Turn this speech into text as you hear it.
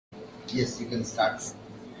Yes, you can start.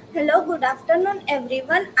 Hello, good afternoon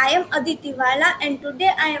everyone. I am Aditi Wala and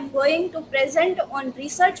today I am going to present on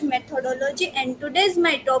research methodology and today's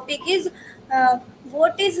my topic is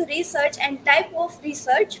what is research and type of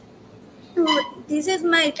research. This is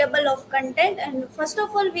my table of content and first of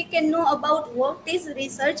all we can know about what is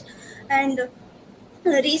research and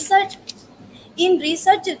research. In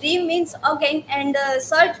research, re means again and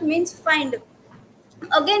search means find.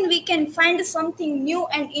 Again we can find something new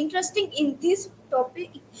and interesting in this topic,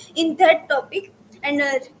 in that topic. And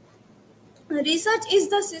research is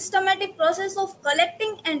the systematic process of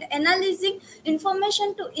collecting and analyzing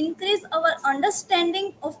information to increase our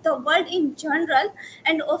understanding of the world in general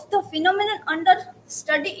and of the phenomenon under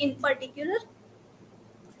study in particular.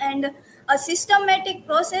 And a systematic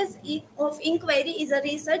process of inquiry is a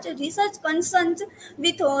research. Research concerns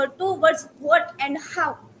with two words, what and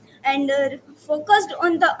how, and focused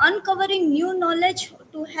on the uncovering new knowledge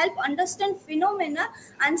to help understand phenomena,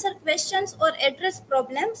 answer questions, or address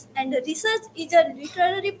problems. And research is a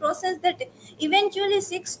literary process that eventually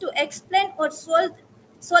seeks to explain or solve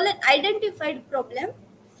an identified problem.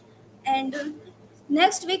 And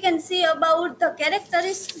next we can see about the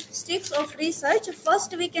characteristics of research.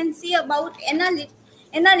 First we can see about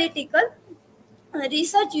analytical.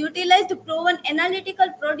 Research utilized proven analytical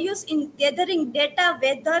produce in gathering data,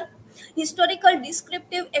 whether historical,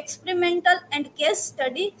 descriptive, experimental, and case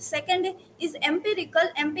study. Second is empirical.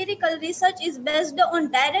 Empirical research is based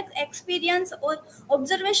on direct experience or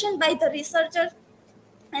observation by the researcher.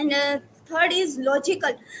 And third is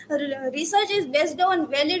logical. Research is based on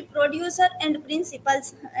valid producer and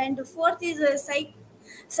principles. And fourth is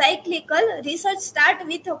cyclical. Research start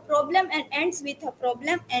with a problem and ends with a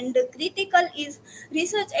problem. And critical is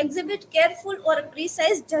research exhibit careful or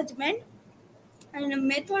precise judgment. And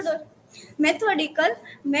methodical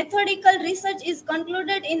research is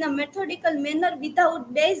concluded in a methodical manner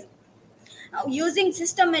without base, using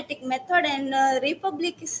systematic method. And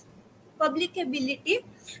publicability.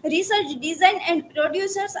 Research design and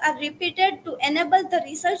producers are repeated to enable the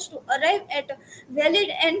research to arrive at a valid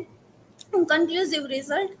and conclusive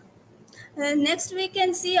result. Next we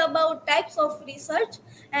can see about types of research.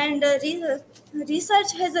 And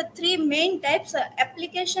research has three main types: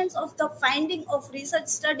 applications of the finding of research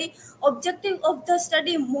study, objective of the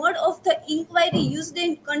study, mode of the inquiry used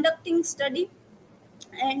in conducting study.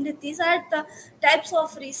 And these are the types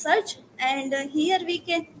of research. And here we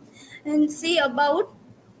can and see about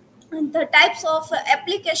the types of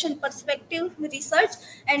application perspective research.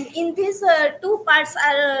 And in these two parts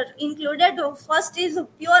are included. First is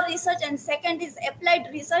pure research and second is applied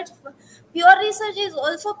research. Pure research is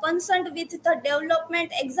also concerned with the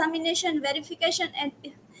development, examination, verification, and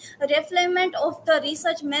refinement of the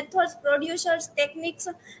research methods, producers, techniques,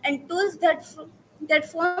 and tools that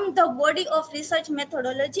form the body of research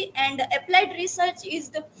methodology. And applied research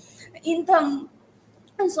is in the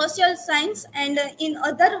social science. And in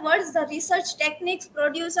other words, the research techniques,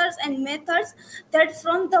 producers, and methods that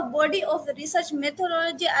from the body of the research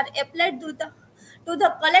methodology are applied to the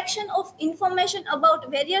collection of information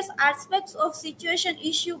about various aspects of situation,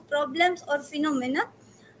 issue, problems, or phenomena.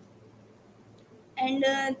 And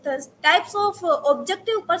the types of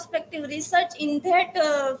objective perspective research, in that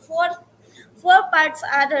four parts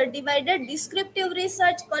are divided: descriptive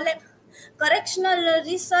research, correctional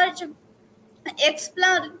research,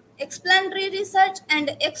 explanatory research,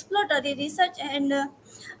 and exploratory research. And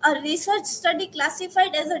a research study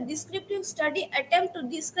classified as a descriptive study attempt to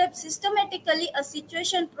describe systematically a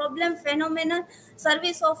situation, problem, phenomenon,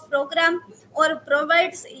 service of program, or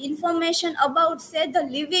provides information about, say, the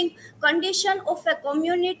living condition of a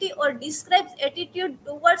community, or describes attitude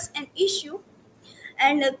towards an issue.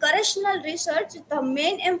 And correctional research, the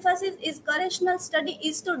main emphasis is correctional study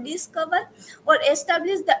is to discover or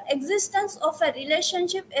establish the existence of a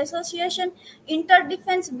relationship, association,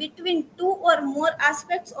 interdependence between two or more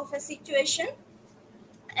aspects of a situation.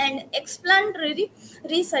 And explanatory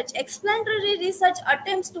research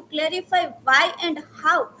attempts to clarify why and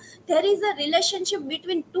how there is a relationship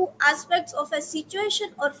between two aspects of a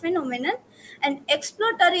situation or phenomenon. And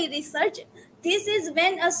exploratory research, this is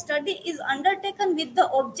when a study is undertaken with the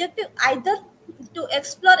objective either to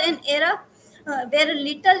explore an area where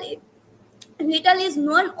little is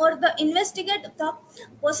known, or the investigate the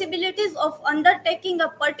possibilities of undertaking a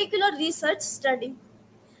particular research study.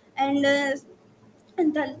 And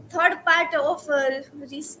and the third part of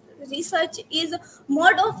research is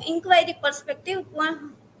mode of inquiry perspective.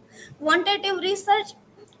 Quantitative research,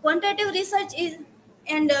 quantitative research is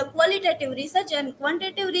and qualitative research. And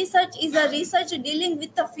quantitative research is a research dealing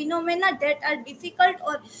with the phenomena that are difficult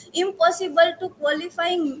or impossible to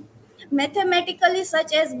qualifying. Mathematically,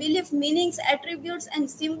 such as belief, meanings, attributes, and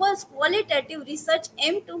symbols, qualitative research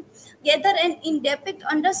aim to gather an in-depth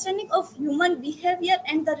understanding of human behavior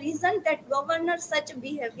and the reason that govern such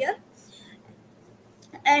behavior.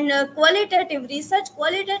 And qualitative research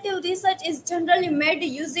is generally made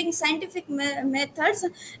using scientific methods,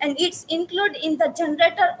 and it's include in the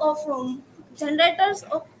generators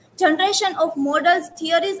of generation of models,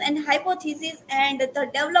 theories, and hypotheses, and the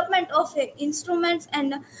development of instruments,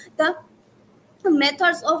 and the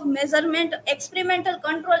methods of measurement, experimental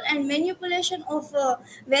control, and manipulation of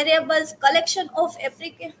variables, collection of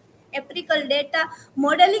empirical data,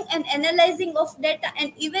 modeling and analyzing of data,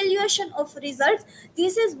 and evaluation of results.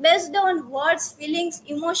 This is based on words, feelings,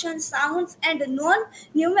 emotions, sounds, and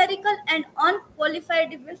non-numerical and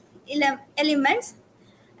unqualified elements.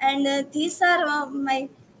 And these are my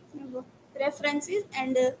references.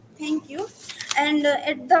 And thank you. And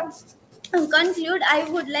at the conclude, I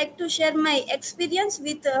would like to share my experience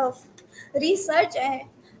with research.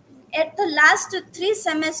 At the last 3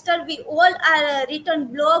 semester, we all are written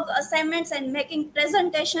blog assignments and making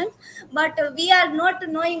presentations, but we are not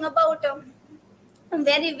knowing about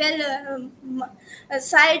very well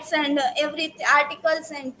sites and every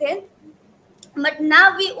articles and then. But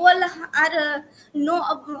now we all are know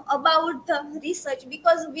about the research,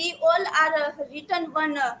 because we all are written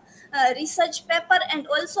one research paper, and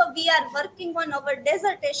also we are working on our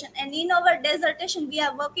dissertation, and in our dissertation we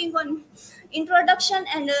are working on introduction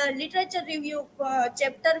and literature review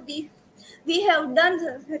chapter. We have done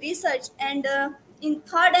the research, and in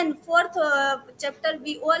third and fourth chapter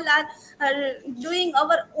we all are doing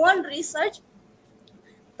our own research.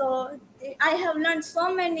 So I have learned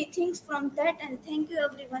so many things from that, and thank you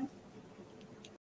everyone.